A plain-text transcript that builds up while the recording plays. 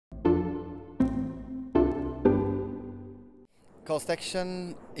Cost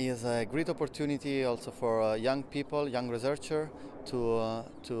action is a great opportunity also for young people, young researchers to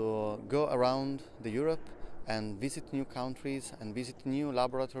go around the Europe and visit new countries and visit new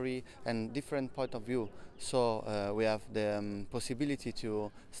laboratory and different point of view. So we have the possibility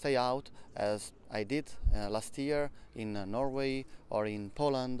to stay out as I did last year in Norway or in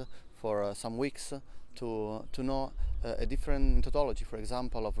Poland for some weeks to know a different methodology, for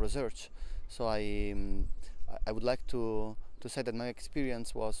example, of research. So I would like to say that my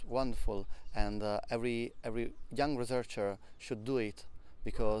experience was wonderful, and every young researcher should do it,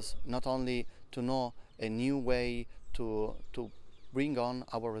 because not only to know a new way to bring on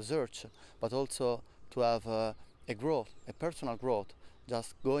our research, but also to have a growth, a personal growth,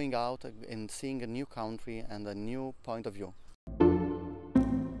 just going out and seeing a new country and a new point of view.